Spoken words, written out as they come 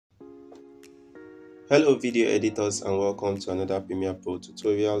Hello video editors and welcome to another Premiere Pro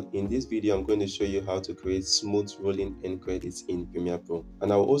tutorial. In this video I'm going to show you how to create smooth rolling end credits in Premiere Pro,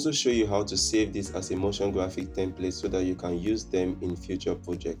 and I will also show you how to save this as a motion graphic template so that you can use them in future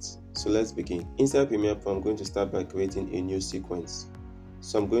projects. So let's begin. Inside Premiere Pro I'm going to start by creating a new sequence.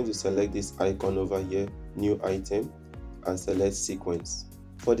 So I'm going to select this icon over here, new item, and select sequence.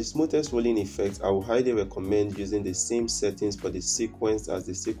 For the smoothest rolling effect, I would highly recommend using the same settings for the sequence as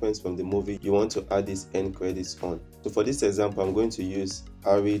the sequence from the movie you want to add these end credits on. So for this example, I'm going to use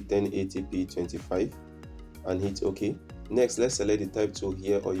ARRI 1080p 25 and hit OK. Next, let's select the type tool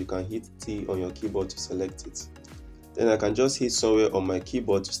here, or you can hit T on your keyboard to select it. Then I can just hit somewhere on my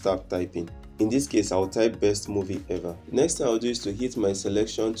keyboard to start typing. In this case, I'll type best movie ever. Next thing I'll do is to hit my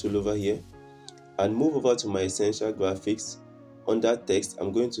selection tool over here and move over to my essential graphics. Under text,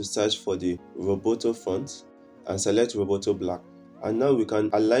 I'm going to search for the Roboto font and select Roboto Black. And now we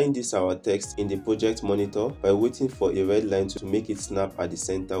can align this our text in the project monitor by waiting for a red line to make it snap at the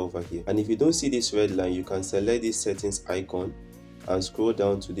center over here. And if you don't see this red line, you can select this settings icon and scroll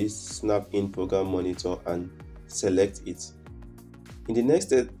down to this snap in program monitor and select it. In the next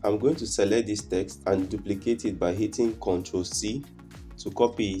step, I'm going to select this text and duplicate it by hitting Ctrl C to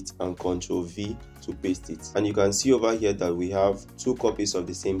copy it and Ctrl V to paste it. And you can see over here that we have two copies of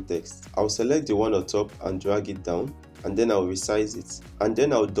the same text. I'll select the one on top and drag it down, and then I'll resize it, and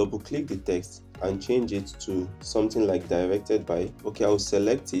then I'll double click the text and change it to something like directed by. Okay, I'll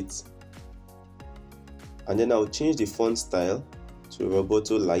select it, and then I'll change the font style to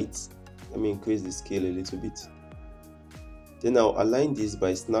Roboto Light. Let me increase the scale a little bit. Then I'll align this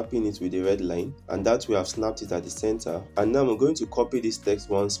by snapping it with the red line, and that way I've snapped it at the center. And now I'm going to copy this text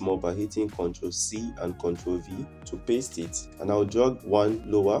once more by hitting Ctrl C and Ctrl V to paste it, and I'll drag one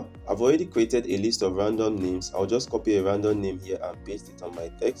lower. I've already created a list of random names. I'll just copy a random name here and paste it on my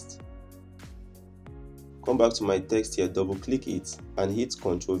text. Come back to my text here, double click it and hit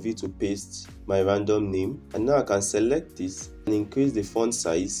Ctrl V to paste my random name. And now I can select this and increase the font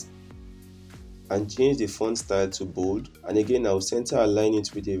size and change the font style to bold, and again I'll center align it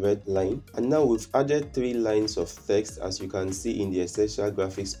with a red line. And now we've added 3 lines of text, as you can see in the essential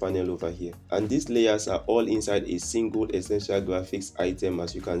graphics panel over here, and these layers are all inside a single essential graphics item,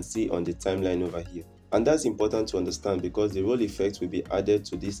 as you can see on the timeline over here. And that's important to understand because the roll effect will be added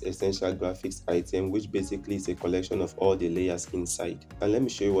to this essential graphics item, which basically is a collection of all the layers inside. And let me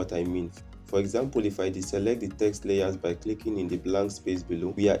show you what I mean. For example, if I deselect the text layers by clicking in the blank space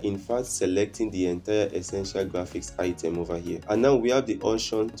below, we are in fact selecting the entire essential graphics item over here. And now we have the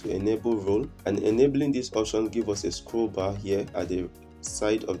option to enable roll, and enabling this option gives us a scroll bar here at the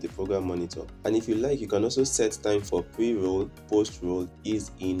side of the program monitor. And if you like, you can also set time for pre-roll, post-roll, ease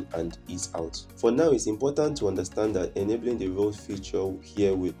in and ease out. For now, it's important to understand that enabling the roll feature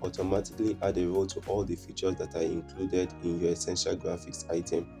here will automatically add a roll to all the features that are included in your essential graphics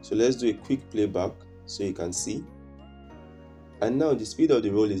item. So let's do a quick playback so you can see. And now the speed of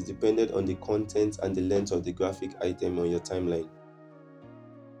the roll is dependent on the content and the length of the graphic item on your timeline,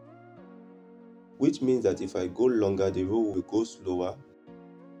 which means that if I go longer, the roll will go slower,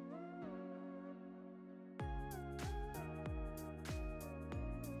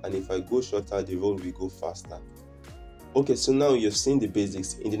 and if I go shorter, the roll will go faster. Okay, so now you've seen the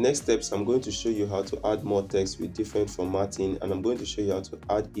basics. In the next steps, I'm going to show you how to add more text with different formatting, and I'm going to show you how to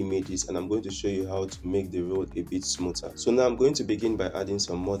add images, and I'm going to show you how to make the roll a bit smoother. So now I'm going to begin by adding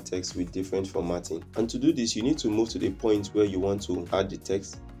some more text with different formatting. And to do this, you need to move to the point where you want to add the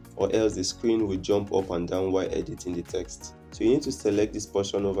text, or else the screen will jump up and down while editing the text. So you need to select this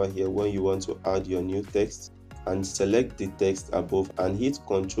portion over here when you want to add your new text, and select the text above and hit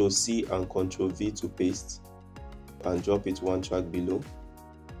Ctrl C and Ctrl V to paste and drop it one track below.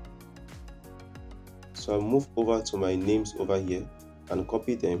 So I'll move over to my names over here and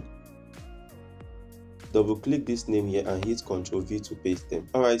copy them. Double click this name here and hit Ctrl V to paste them.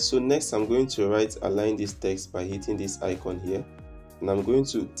 Alright, so next I'm going to align this text by hitting this icon here. And I'm going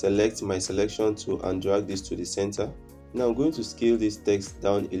to select my selection tool and drag this to the center. Now I'm going to scale this text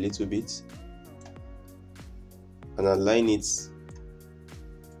down a little bit and align it.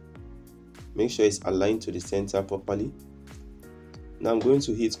 Make sure it's aligned to the center properly. Now I'm going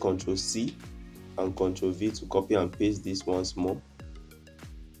to hit Ctrl C and Ctrl V to copy and paste this once more.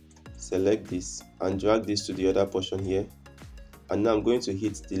 Select this and drag this to the other portion here. And now I'm going to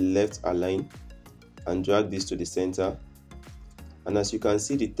hit the left align and drag this to the center. And as you can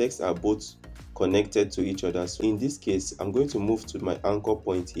see, the texts are both connected to each other. So in this case, I'm going to move to my anchor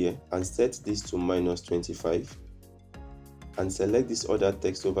point here and set this to -25. and select this other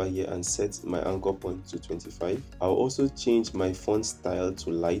text over here and set my anchor point to 25. I'll also change my font style to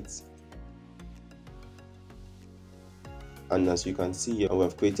light and as you can see here, we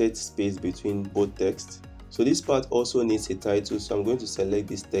have created space between both text. So this part also needs a title, so I'm going to select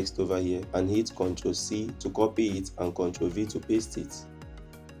this text over here and hit Ctrl C to copy it and Ctrl V to paste it,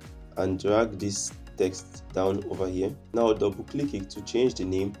 and drag this text down over here. Now double click it to change the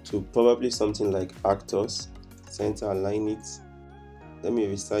name to probably something like actors. Center align it. Let me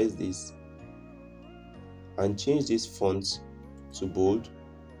resize this and change this font to bold.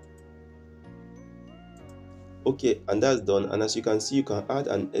 Okay, and that's done. And as you can see, you can add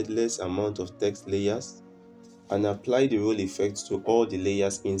an endless amount of text layers and apply the role effect to all the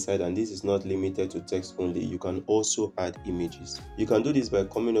layers inside, and this is not limited to text only. You can also add images. You can do this by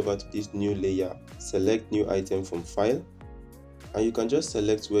coming over to this new layer, select new item from file, and you can just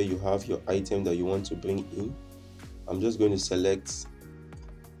select where you have your item that you want to bring in. I'm just going to select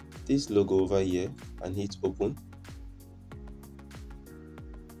this logo over here and hit open.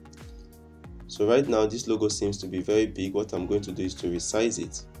 So right now this logo seems to be very big. What I'm going to do is to resize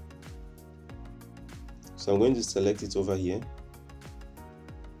it. So I'm going to select it over here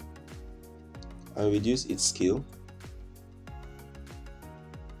and reduce its scale.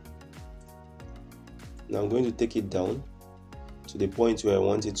 Now I'm going to take it down to the point where I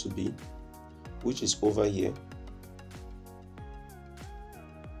want it to be, which is over here.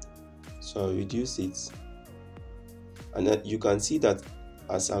 So I'll reduce it, and you can see that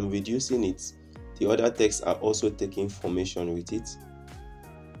as I'm reducing it, the other texts are also taking formation with it.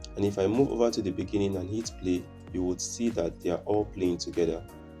 And if I move over to the beginning and hit play, you would see that they are all playing together.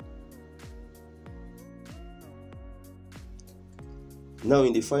 Now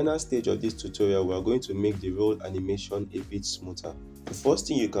in the final stage of this tutorial, we are going to make the roll animation a bit smoother. The first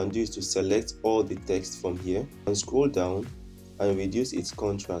thing you can do is to select all the text from here and scroll down and reduce its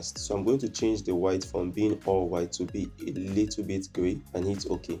contrast. So I'm going to change the white from being all white to be a little bit gray and hit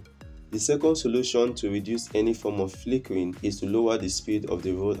OK. The second solution to reduce any form of flickering is to lower the speed of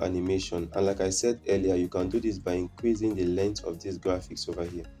the roll animation, and like I said earlier, you can do this by increasing the length of these graphics over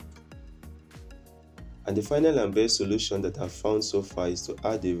here. And the final and best solution that I've found so far is to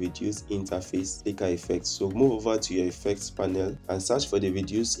add the reduce interface flicker effect. So move over to your effects panel and search for the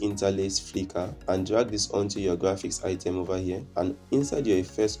reduce interlace flicker and drag this onto your graphics item over here, and inside your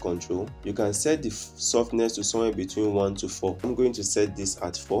effects control you can set the softness to somewhere between 1 to 4. I'm going to set this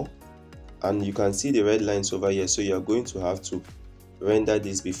at 4, and you can see the red lines over here, so you are going to have to render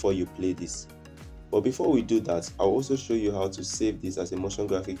this before you play this. But before we do that, I'll also show you how to save this as a motion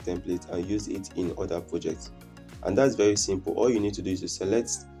graphic template and use it in other projects. And that's very simple. All you need to do is to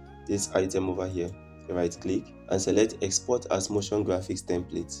select this item over here, right click, and select export as motion graphics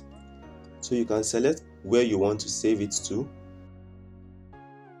template. So you can select where you want to save it to.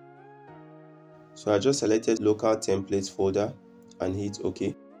 So I just selected local templates folder and hit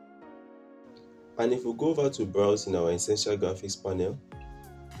OK. And if we go over to browse in our essential graphics panel,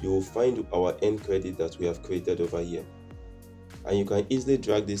 you will find our end credit that we have created over here, and you can easily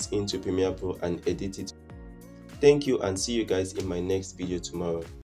drag this into Premiere Pro and edit it. Thank you, and see you guys in my next video tomorrow.